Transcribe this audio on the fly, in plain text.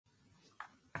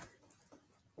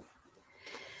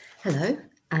Hello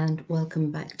and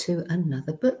welcome back to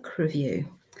another book review.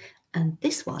 And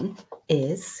this one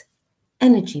is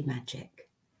Energy Magick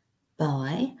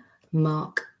by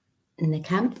Matk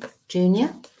Necamp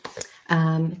Jr.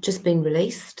 Just been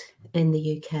released in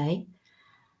the UK.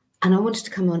 And I wanted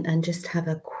to come on and just have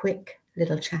a quick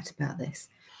little chat about this.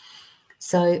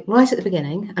 So right at the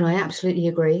beginning, and I absolutely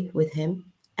agree with him,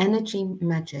 Energy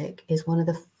Magick is one of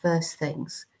the first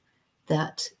things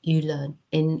that you learn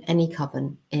in any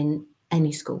coven, in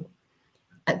any school.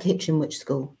 At Kitchen Witch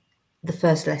School, the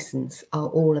first lessons are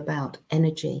all about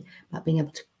energy, about being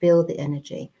able to feel the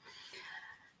energy.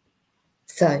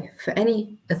 So for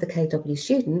any of the KW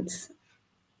students,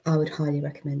 I would highly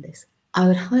recommend this. I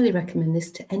would highly recommend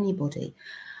this to anybody,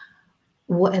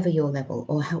 whatever your level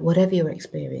or whatever your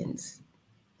experience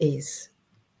is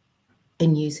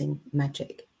in using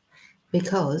magic,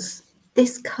 because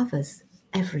this covers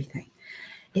everything.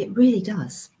 It really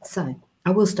does. So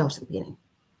I will start at the beginning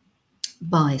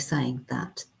by saying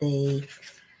that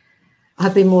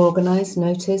I've been more organised.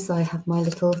 Notice I have my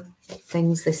little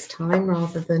things this time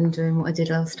rather than doing what I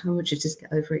did last time, which is just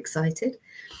get overexcited.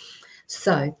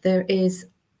 So there is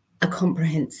a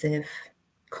comprehensive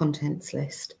contents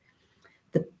list.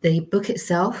 The book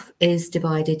itself is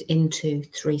divided into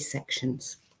 3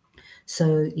 sections.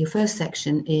 So your first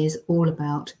section is all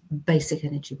about basic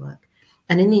energy work.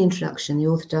 And in the introduction, the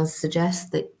author does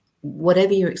suggest that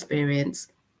whatever your experience,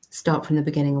 start from the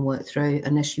beginning and work through,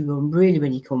 unless you are really,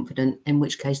 really confident, in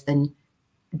which case then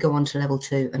go on to level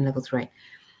 2 and level 3,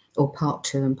 or part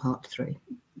 2 and part 3.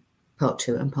 Part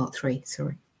 2 and part 3,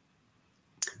 sorry.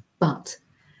 But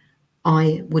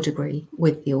I would agree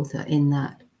with the author in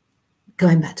that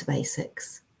going back to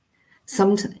basics,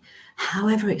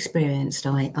 however experienced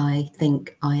I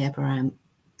think I ever am,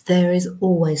 there is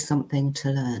always something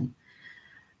to learn.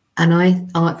 And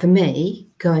for me,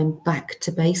 going back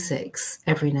to basics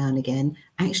every now and again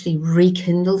actually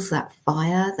rekindles that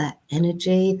fire, that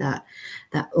energy, that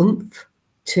oomph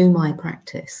to my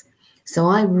practice. So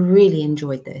I really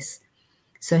enjoyed this.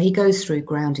 So he goes through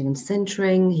grounding and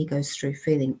centering. He goes through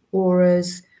feeling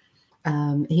auras.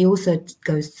 He also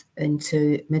goes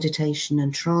into meditation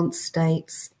and trance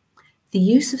states. The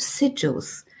use of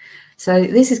sigils. So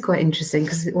this is quite interesting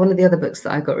because one of the other books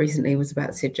that I got recently was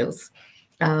about sigils.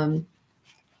 And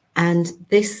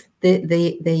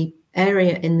the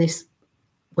area in this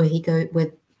where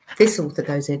this author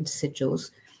goes into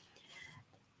sigils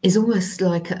is almost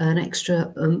like an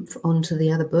extra oomph onto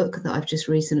the other book that I've just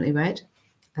recently read,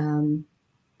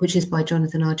 which is by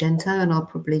Jonathan Argento, and I'll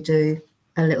probably do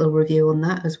a little review on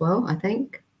that as well. I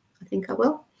think I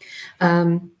will.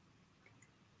 But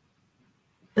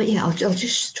yeah, I'll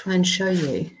just try and show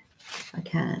you, if I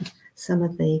can, some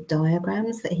of the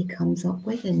diagrams that he comes up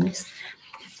with in this.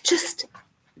 Just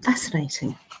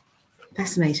fascinating.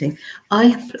 I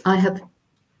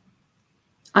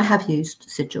have used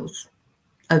sigils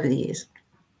over the years.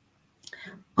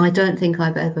 I don't think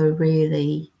I've ever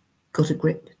really got a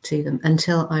grip to them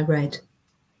until I read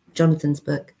Jonathan's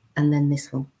book and then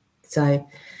this one. So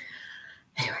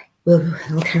anyway,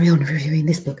 I'll carry on reviewing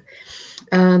this book.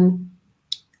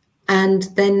 And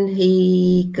then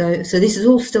he goes, so this is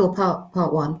all still part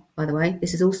 1, by the way.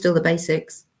 This is all still the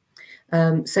basics,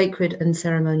 sacred and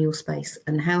ceremonial space,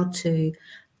 and how to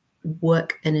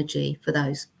work energy for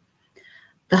those.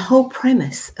 The whole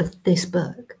premise of this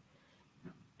book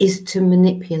is to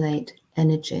manipulate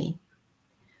energy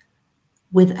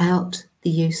without the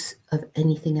use of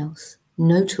anything else.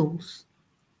 No tools,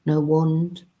 no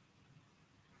wand,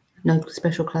 no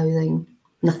special clothing,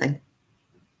 nothing.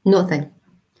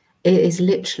 It is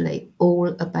literally all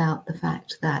about the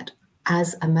fact that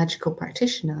as a magical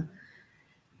practitioner,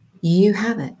 you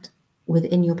have it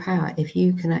within your power. If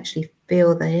you can actually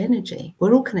feel the energy,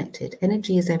 we're all connected.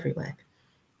 Energy is everywhere.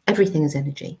 Everything is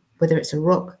energy, whether it's a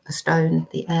rock, a stone,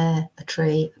 the air, a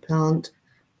tree, a plant,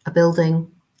 a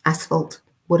building, asphalt,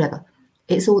 whatever.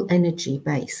 It's all energy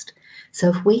based. So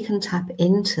if we can tap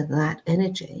into that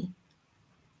energy,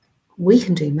 we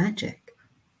can do magic.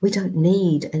 We don't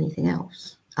need anything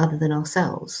else other than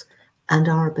ourselves and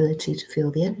our ability to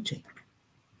feel the energy.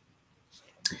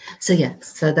 So yeah,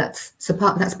 that's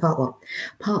part 1.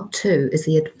 Part 2 is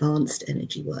the advanced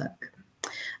energy work.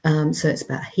 So it's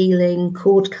about healing,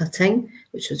 cord cutting,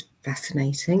 which was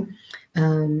fascinating.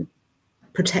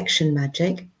 Protection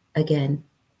magic, again,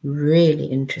 really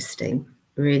interesting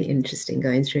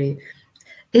going through.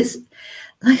 It's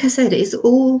like I said, it's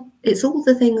all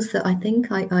the things that I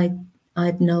think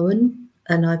I've known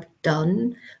and I've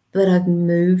done, but I've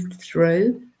moved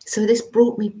through. So this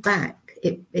brought me back.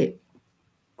 It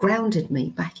grounded me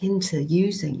back into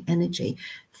using energy,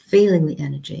 feeling the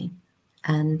energy,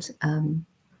 and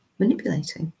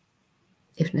manipulating,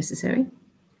 if necessary,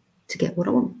 to get what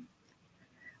I want.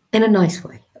 In a nice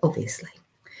way, obviously.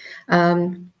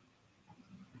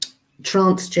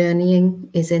 Trance journeying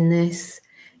is in this,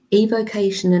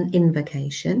 evocation and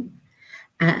invocation,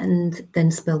 and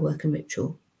then spell work and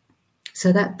ritual.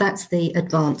 So that's the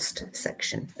advanced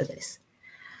section of this.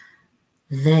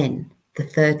 Then the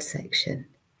third section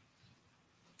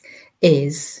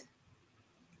is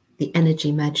the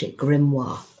Energy Magick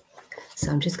Grimoire.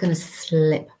 So I'm just going to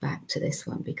slip back to this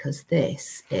one because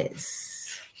this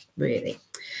is really...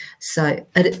 So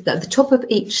at the top of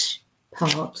each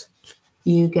part,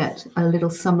 you get a little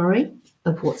summary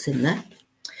of what's in there.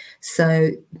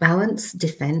 So balance,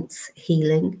 defense,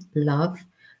 healing, love,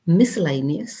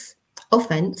 miscellaneous,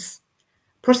 offense,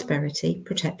 prosperity,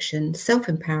 protection,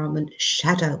 self-empowerment,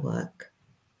 shadow work,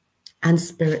 and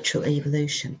spiritual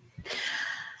evolution.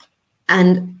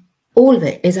 And all of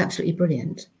it is absolutely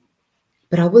brilliant.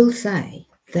 But I will say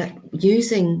that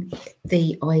using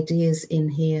the ideas in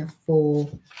here for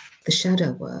the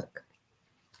shadow work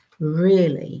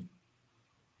really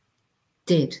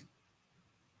did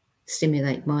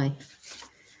stimulate my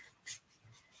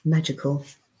magical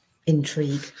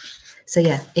intrigue. So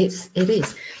yeah, it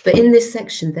is. But in this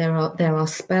section, there are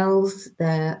spells.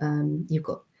 There you've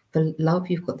got the love.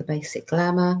 You've got the basic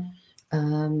glamour.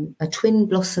 A twin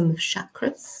blossom of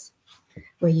chakras,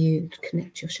 where you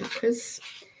connect your chakras,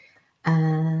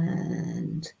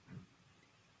 and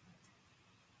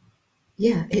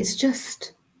yeah, it's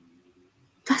just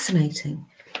fascinating.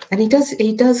 And he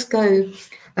does go.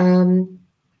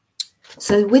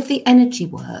 So with the energy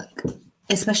work,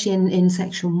 especially in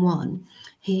section 1,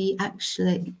 he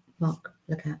actually, Matk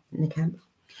Necamp,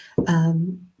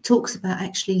 talks about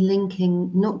actually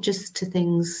linking not just to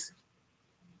things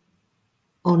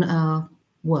on our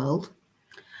world,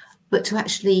 but to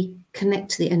actually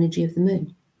connect to the energy of the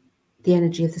moon, the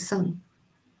energy of the sun,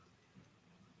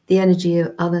 the energy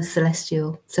of other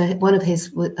celestial. So one of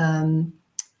his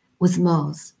was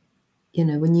Mars. You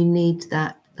know, when you need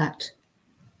that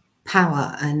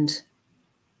power and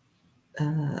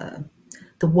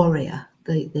the warrior,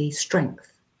 the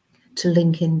strength to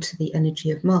link into the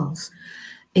energy of Mars.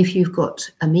 If you've got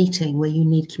a meeting where you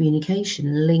need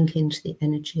communication, link into the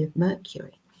energy of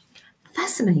Mercury.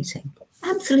 Fascinating,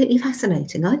 absolutely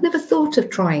fascinating. I'd never thought of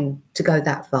trying to go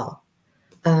that far.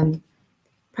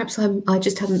 Perhaps I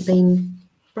just haven't been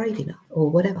brave enough or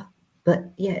whatever.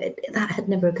 But yeah, that had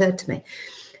never occurred to me.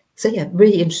 So yeah,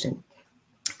 really interesting.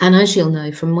 And as you'll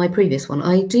know from my previous one,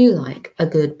 I do like a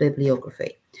good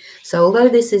bibliography. So although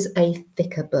this is a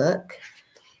thicker book,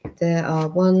 there are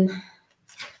 1,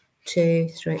 2,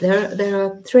 3. There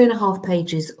are 3.5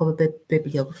 pages of a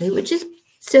bibliography, which is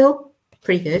still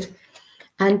pretty good,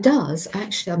 and does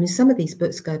actually. I mean, some of these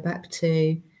books go back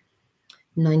to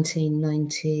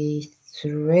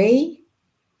 1993.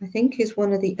 I think is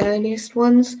one of the earliest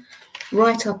ones,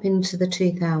 right up into the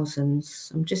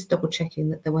 2000s. I'm just double checking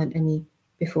that there weren't any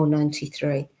before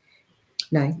 93.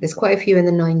 No, there's quite a few in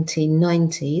the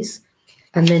 1990s,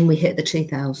 and then we hit the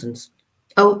 2000s.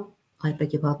 Oh, I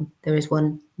beg your pardon. There is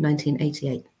one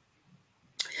 1988.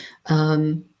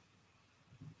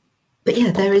 But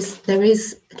yeah, there is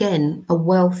again a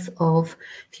wealth of.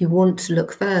 If you want to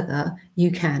look further, you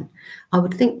can. I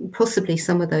would think possibly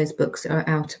some of those books are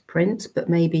out of print, but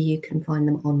maybe you can find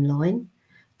them online.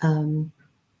 I'm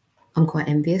quite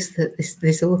envious that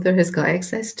this author has got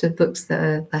access to books that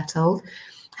are that old.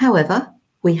 However,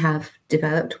 we have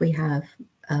developed, we have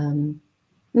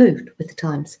moved with the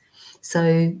times.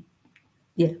 So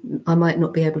yeah, I might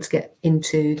not be able to get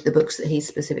into the books that he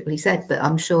specifically said, but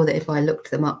I'm sure that if I looked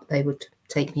them up, they would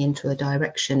take me into a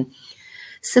direction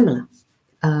similar,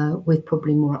 with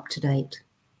probably more up-to-date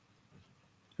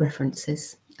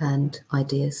references and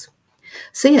ideas.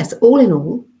 So yes, all in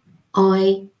all,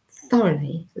 I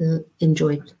thoroughly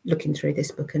enjoyed looking through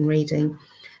this book and reading,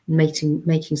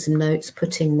 making some notes,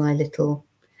 putting my little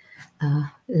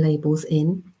labels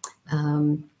in,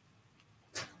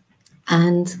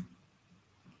 and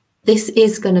this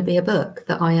is going to be a book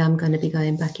that I am going to be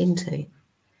going back into.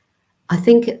 I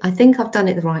think I've done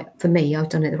it the right, for me, I've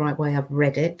done it the right way. I've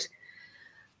read it.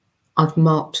 I've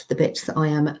marked the bits that I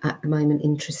am at the moment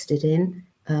interested in,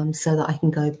 so that I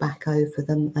can go back over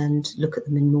them and look at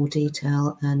them in more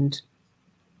detail and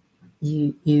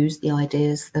use the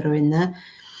ideas that are in there.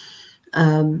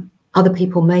 Other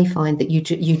people may find that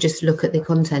you just look at the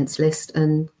contents list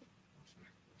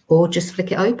or just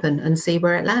flick it open and see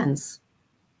where it lands.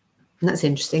 And that's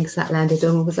interesting because that landed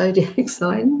on all the zodiac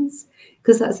signs,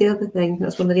 because that's the other thing.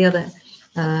 That's one of the other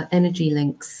energy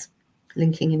links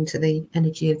linking into the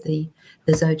energy of the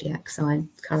zodiac sign,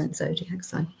 current zodiac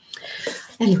sign.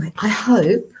 Anyway, I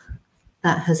hope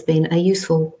that has been a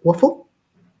useful waffle.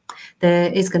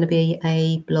 There is going to be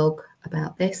a blog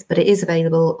about this, but it is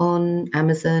available on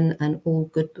Amazon and all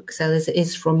good booksellers. It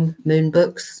is from Moon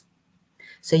Books,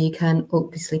 so you can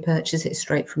obviously purchase it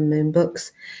straight from Moon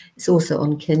Books. It's also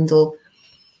on Kindle.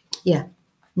 Yeah,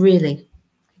 really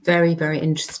very, very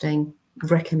interesting.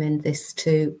 Recommend this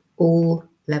to all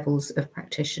levels of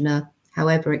practitioner,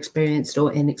 however experienced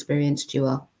or inexperienced you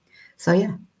are. So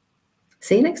yeah,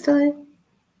 see you next time.